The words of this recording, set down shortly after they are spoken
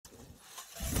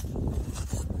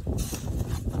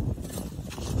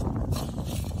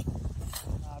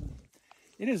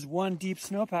It is one deep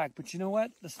snowpack, but you know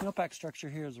what? The snowpack structure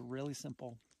here is really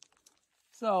simple.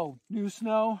 So, new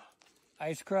snow,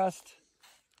 ice crust,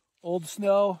 old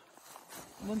snow,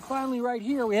 and then finally right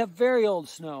here we have very old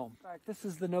snow. In fact, this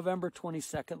is the November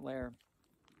 22nd layer.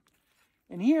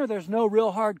 And here there's no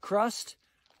real hard crust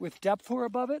with depth hoar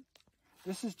above it.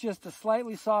 This is just a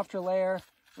slightly softer layer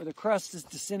where the crust is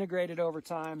disintegrated over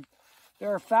time.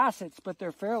 There are facets, but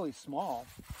they're fairly small.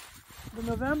 The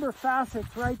November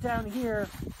facets right down here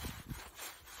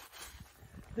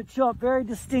that show up very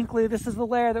distinctly. This is the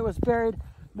layer that was buried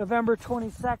November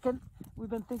 22nd. We've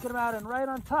been thinking about, and right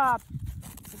on top,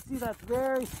 you can see that's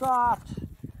very soft,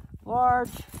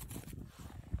 large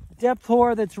depth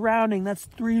hoar that's rounding. That's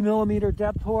 3 millimeter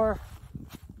depth hoar.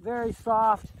 Very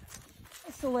soft.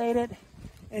 Isolate it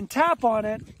and tap on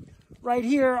it right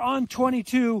here on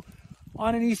 22.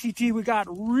 On an ECT, we got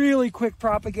really quick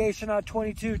propagation on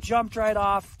 22, jumped right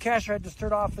off, cash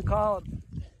registered off the column.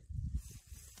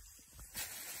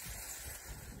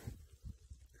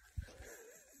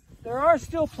 There are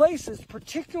still places,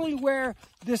 particularly where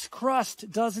this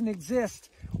crust doesn't exist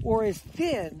or is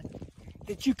thin,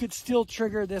 that you could still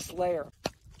trigger this layer.